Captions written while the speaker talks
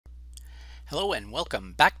Hello and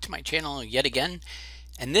welcome back to my channel yet again.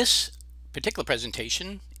 And this particular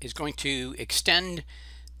presentation is going to extend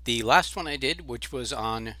the last one I did, which was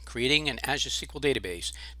on creating an Azure SQL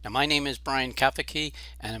database. Now my name is Brian Kafaki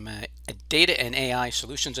and I'm a data and AI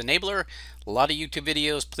solutions enabler. A lot of YouTube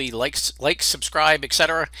videos, please like, subscribe,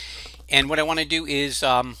 etc. And what I want to do is,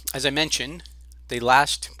 as I mentioned, the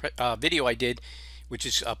last video I did, which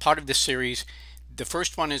is a part of this series, the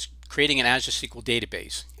first one is creating an Azure SQL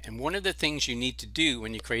database. And one of the things you need to do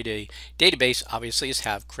when you create a database, obviously, is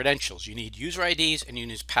have credentials. You need user IDs and you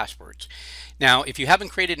need passwords. Now, if you haven't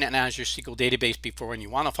created an Azure SQL database before and you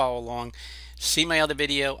want to follow along, see my other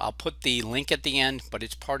video. I'll put the link at the end, but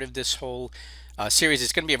it's part of this whole series.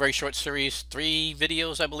 It's going to be a very short series, 3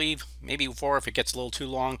 videos, I believe, maybe 4 if it gets a little too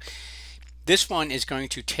long. This one is going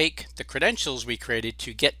to take the credentials we created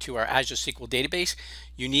to get to our Azure SQL database.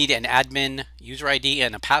 You need an admin user ID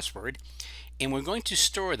and a password, and we're going to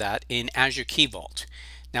store that in Azure Key Vault.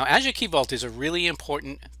 Now, Azure Key Vault is a really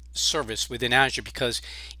important service within Azure because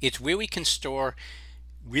it's where we can store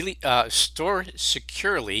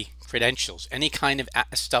securely credentials, any kind of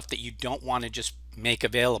stuff that you don't want to just make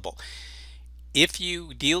available. If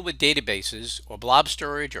you deal with databases or blob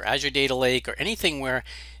storage or Azure Data Lake or anything where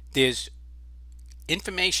there's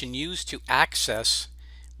information used to access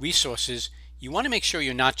resources, you want to make sure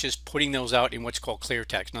you're not just putting those out in what's called clear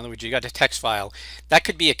text. In other words, you got a text file. That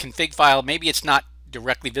could be a config file. Maybe it's not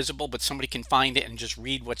directly visible, but somebody can find it and just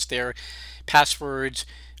read what's there. Passwords,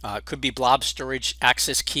 could be blob storage,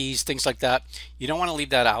 access keys, things like that. You don't want to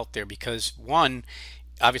leave that out there because, one,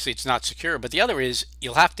 obviously it's not secure, but the other is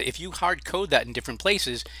you'll have to, if you hard code that in different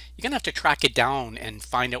places, you're gonna have to track it down and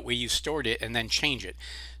find out where you stored it and then change it.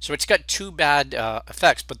 So it's got 2 bad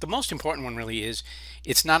effects, but the most important one really is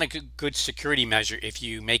it's not a good security measure if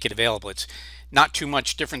you make it available. It's not too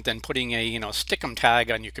much different than putting a stickum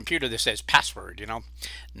tag on your computer that says password,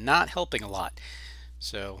 not helping a lot.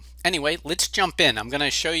 So anyway, let's jump in. I'm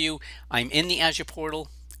gonna show you, I'm in the Azure portal,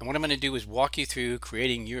 and what I'm gonna do is walk you through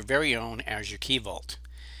creating your very own Azure Key Vault.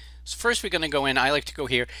 So first we're going to go in. I like to go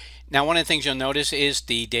here. Now one of the things you'll notice is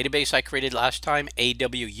the database I created last time,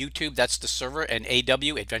 AW YouTube, that's the server, and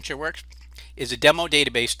AW AdventureWorks is a demo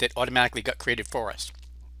database that automatically got created for us.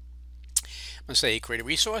 I'm going to say create a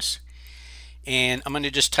resource, and I'm going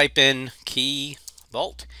to just type in Key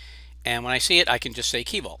Vault, and when I see it I can just say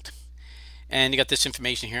Key Vault. And you got this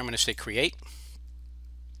information here. I'm going to say create.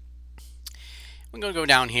 I'm going to go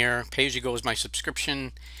down here. Pay as you go is my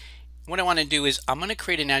subscription. What I want to do is I'm going to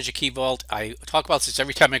create an Azure Key Vault. I talk about this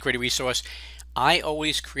every time I create a resource. I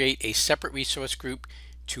always create a separate resource group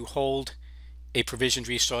to hold a provisioned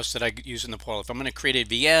resource that I use in the portal. If I'm going to create a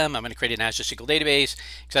VM, I'm going to create an Azure SQL database,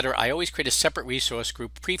 etc. I always create a separate resource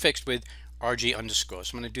group prefixed with RG underscore.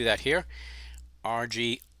 So I'm going to do that here.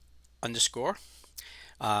 RG underscore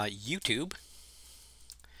YouTube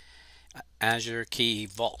Azure Key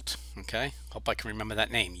Vault. Okay, hope I can remember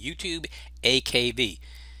that name. YouTube AKV.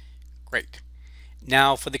 Great.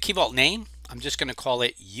 Now for the Key Vault name, I'm just going to call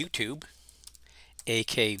it YouTube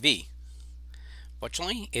AKV.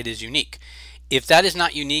 Fortunately, it is unique. If that is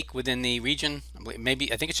not unique within the region,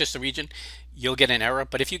 maybe I think it's just the region, you'll get an error.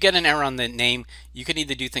 But if you get an error on the name, you can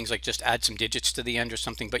either do things like just add some digits to the end or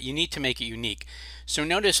something, but you need to make it unique. So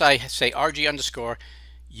notice I say RG underscore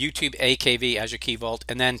YouTube AKV Azure Key Vault,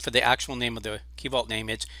 and then for the actual name of the Key Vault name,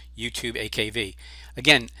 it's YouTube AKV.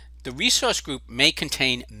 Again, the resource group may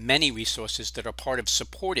contain many resources that are part of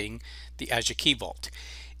supporting the Azure Key Vault.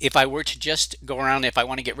 If I were to just go around, if I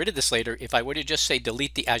want to get rid of this later, if I were to just say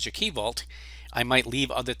delete the Azure Key Vault, I might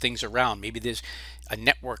leave other things around. Maybe there's a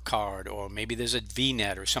network card, or maybe there's a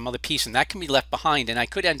VNet or some other piece, and that can be left behind, and I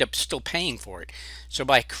could end up still paying for it. So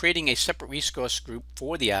by creating a separate resource group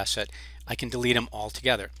for the asset, I can delete them all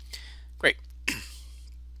together. Great.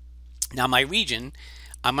 Now my region,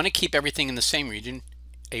 I'm going to keep everything in the same region.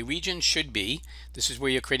 A region should be, this is where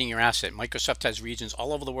you're creating your asset. Microsoft has regions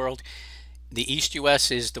all over the world. The East US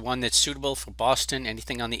is the one that's suitable for Boston,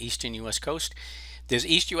 anything on the Eastern US coast. There's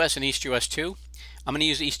East US and East US 2. I'm going to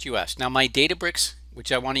use East US. Now my Databricks, which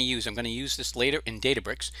I want to use, I'm going to use this later in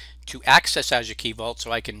Databricks to access Azure Key Vault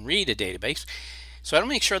so I can read a database. So I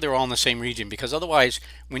want to make sure they're all in the same region, because otherwise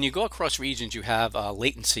when you go across regions you have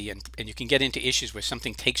latency and you can get into issues where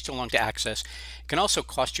something takes too long to access. It can also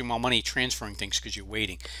cost you more money transferring things because you're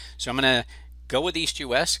waiting. So I'm going to go with East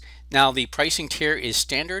US. Now the pricing tier is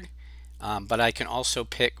standard, but I can also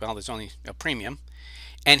pick, well, there's only a premium.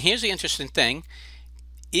 And here's the interesting thing.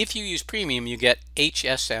 If you use premium, you get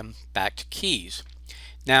HSM backed keys.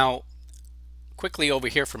 Now quickly over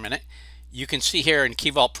here for a minute, you can see here in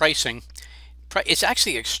Key Vault pricing, it's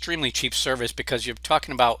actually extremely cheap service because you're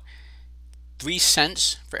talking about 3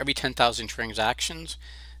 cents for every 10,000 transactions.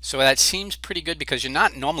 So that seems pretty good because you're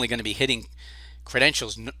not normally going to be hitting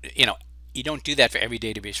credentials. You know, you don't do that for every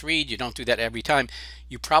database read. You don't do that every time.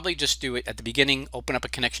 You probably just do it at the beginning, open up a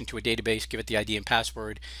connection to a database, give it the ID and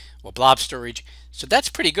password or blob storage. So that's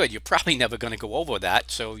pretty good. You're probably never going to go over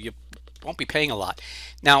that, so you won't be paying a lot.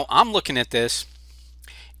 Now I'm looking at this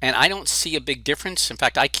and I don't see a big difference. In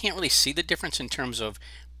fact, I can't really see the difference in terms of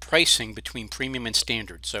pricing between premium and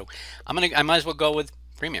standard. So I might as well go with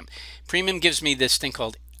premium. Premium gives me this thing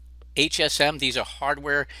called HSM. These are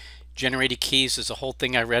hardware generated keys. There's a whole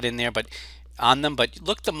thing I read in there but on them, but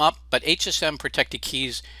look them up. But HSM protected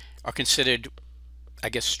keys are considered, I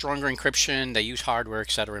guess, stronger encryption. They use hardware,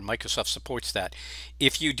 etc., and Microsoft supports that.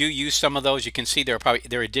 If you do use some of those, you can see there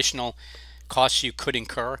are additional costs you could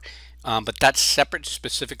incur, but that's separate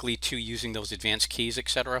specifically to using those advanced keys,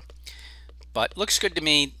 etc. But looks good to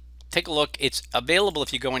me. Take a look. It's available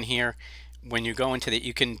if you go in here. When you go into the,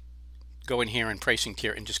 you can go in here and pricing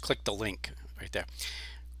tier and just click the link right there.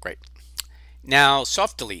 Great. Now,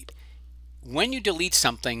 soft delete. When you delete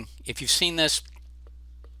something, if you've seen this,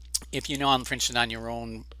 if you know, for instance, on your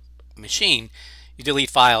own machine, you delete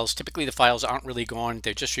files. Typically, the files aren't really gone.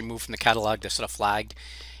 They're just removed from the catalog. They're sort of flagged.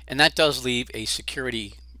 And that does leave a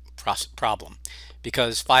security problem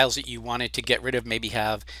because files that you wanted to get rid of maybe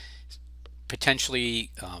have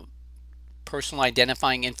potentially personal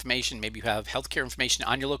identifying information. Maybe you have healthcare information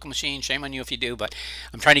on your local machine. Shame on you if you do, but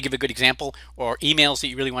I'm trying to give a good example. Or emails that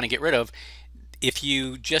you really want to get rid of. If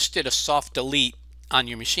you just did a soft delete on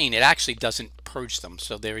your machine, it actually doesn't purge them.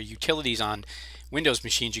 So there are utilities on Windows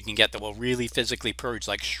machines you can get that will really physically purge,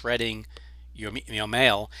 like shredding your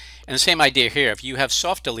mail. And the same idea here. If you have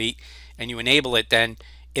soft delete and you enable it, then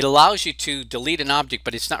it allows you to delete an object,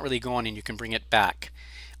 but it's not really gone and you can bring it back.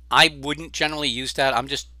 I wouldn't generally use that. I'm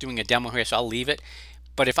just doing a demo here, so I'll leave it.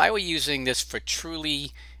 But if I were using this for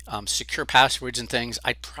truly secure passwords and things,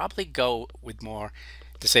 I'd probably go with more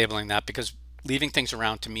disabling that, because leaving things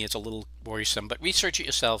around to me is a little worrisome. But research it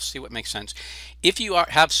yourself, see what makes sense. If you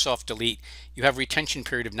have soft delete, you have retention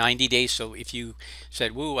period of 90 days. So if you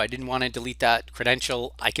said, woo, I didn't want to delete that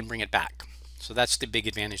credential, I can bring it back. So that's the big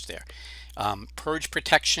advantage there. Purge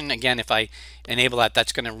protection, again, if I enable that,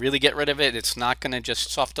 that's going to really get rid of it. It's not going to just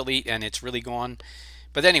soft delete and it's really gone.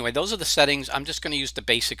 But anyway, those are the settings. I'm just going to use the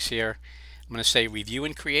basics here. I'm going to say review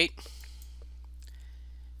and create.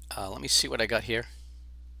 Let me see what I got here.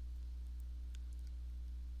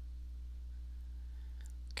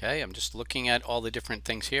 Okay, I'm just looking at all the different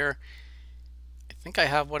things here. I think I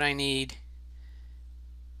have what I need.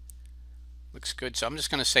 Looks good. So I'm just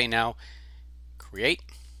going to say now create.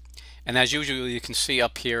 And as usual, you can see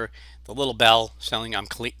up here the little bell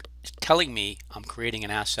telling me I'm creating an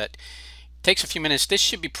asset. It takes a few minutes. This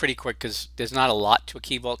should be pretty quick because there's not a lot to a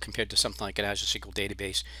Key Vault compared to something like an Azure SQL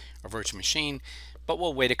database or virtual machine. But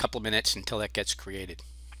we'll wait a couple of minutes until that gets created.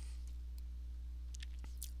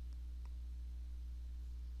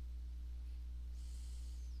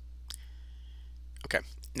 Okay,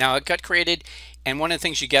 now it got created, and one of the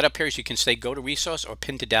things you get up here is you can say go to resource or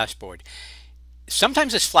pin to dashboard.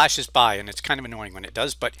 Sometimes this flashes by and it's kind of annoying when it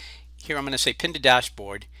does, but here I'm going to say pin to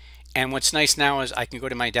dashboard, and what's nice now is I can go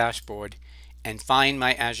to my dashboard and find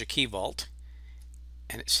my Azure Key Vault,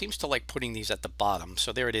 and it seems to like putting these at the bottom.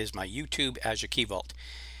 So there it is, my YouTube Azure Key Vault.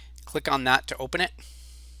 Click on that to open it,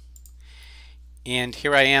 and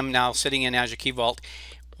here I am now sitting in Azure Key Vault.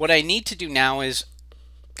 What I need to do now is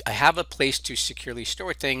I have a place to securely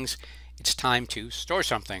store things. It's time to store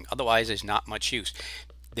something, otherwise there's not much use.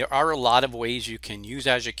 There are a lot of ways you can use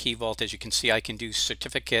Azure Key Vault. As you can see, I can do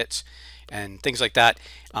certificates and things like that.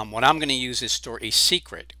 What I'm going to use is store a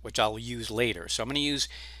secret, which I'll use later. So I'm going to use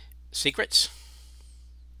secrets,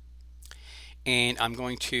 and I'm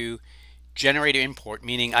going to generate or import,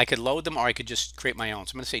 meaning I could load them or I could just create my own.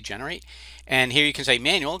 So I'm going to say generate, and here you can say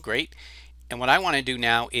manual, great. And what I want to do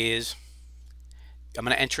now is I'm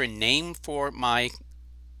going to enter a name for my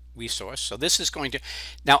resource. So this is going to,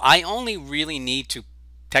 now I only really need to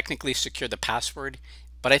technically secure the password,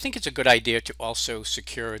 but I think it's a good idea to also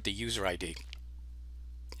secure the user ID,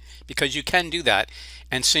 because you can do that.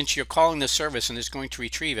 And since you're calling the service and it's going to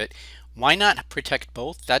retrieve it, why not protect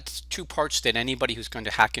both? That's two parts that anybody who's going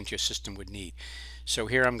to hack into your system would need. So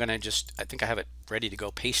here I'm going to just, I think I have it ready to go,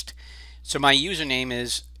 paste. So my username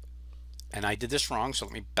is, and I did this wrong, so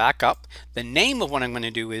let me back up. The name of what I'm going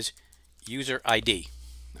to do is user ID.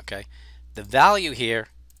 Okay, the value here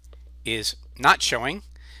is not showing,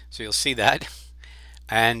 so you'll see that.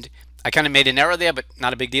 And I kind of made an error there, but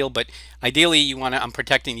not a big deal. But ideally, you want to, I'm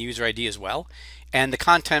protecting the user ID as well. And the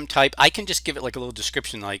content type, I can just give it like a little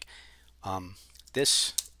description, like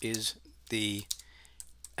this is the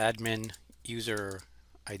admin user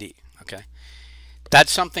ID. Okay,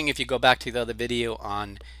 that's something, if you go back to the other video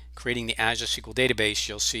on creating the Azure SQL database,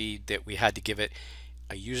 you'll see that we had to give it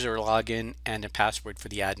a user login and a password for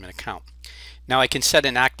the admin account. Now I can set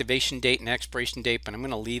an activation date and expiration date, but I'm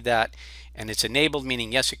going to leave that, and it's enabled,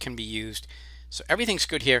 meaning yes, it can be used. So everything's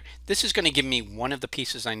good here. This is going to give me one of the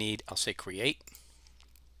pieces I need. I'll say create.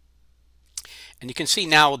 And you can see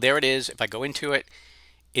now, there it is. If I go into it,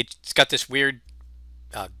 it's got this weird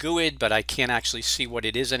GUID, but I can't actually see what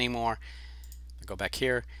it is anymore. I go back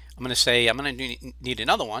here. I'm going to say I'm going to need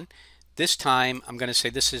another one. This time I'm going to say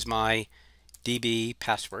this is my DB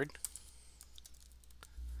password.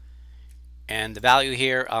 And the value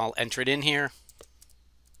here, I'll enter it in here.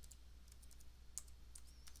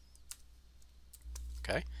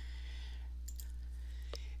 Okay.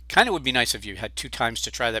 Kind of would be nice if you had 2 times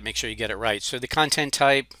to try that, make sure you get it right. So the content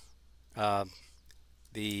type,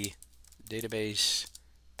 the database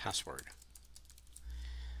password.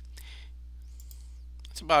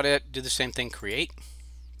 That's about it. Do the same thing, create.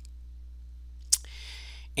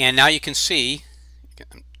 And now you can see,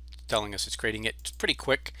 I'm telling us it's creating it. It's pretty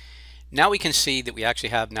quick. Now we can see that we actually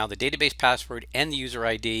have now the database password and the user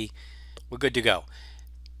ID. We're good to go.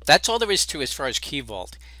 That's all there is to as far as Key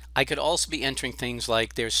Vault. I could also be entering things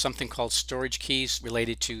like there's something called storage keys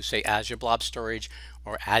related to, say, Azure Blob Storage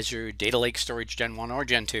or Azure Data Lake Storage Gen 1 or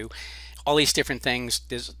Gen 2. All these different things.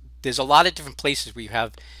 There's a lot of different places where you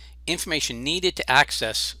have information needed to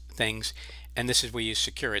access things, and this is where you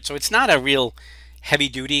secure it. So it's not a real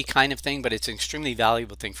heavy-duty kind of thing, but it's an extremely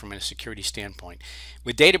valuable thing from a security standpoint.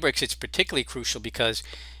 With Databricks, it's particularly crucial because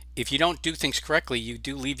if you don't do things correctly, you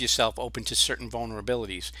do leave yourself open to certain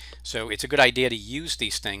vulnerabilities. So it's a good idea to use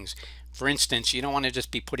these things. For instance, you don't want to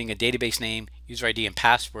just be putting a database name, user ID, and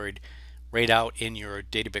password right out in your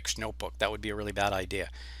Databricks notebook. That would be a really bad idea.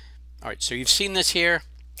 All right, so you've seen this here.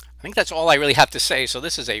 I think that's all I really have to say. So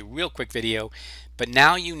this is a real quick video, but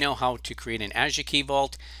now you know how to create an Azure Key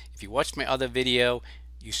Vault. If you watched my other video,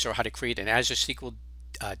 you saw how to create an Azure SQL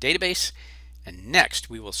database. And next,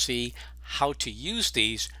 we will see how to use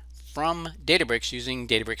these from Databricks using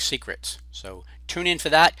Databricks secrets. So tune in for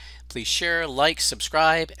that. Please share, like,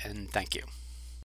 subscribe, and thank you.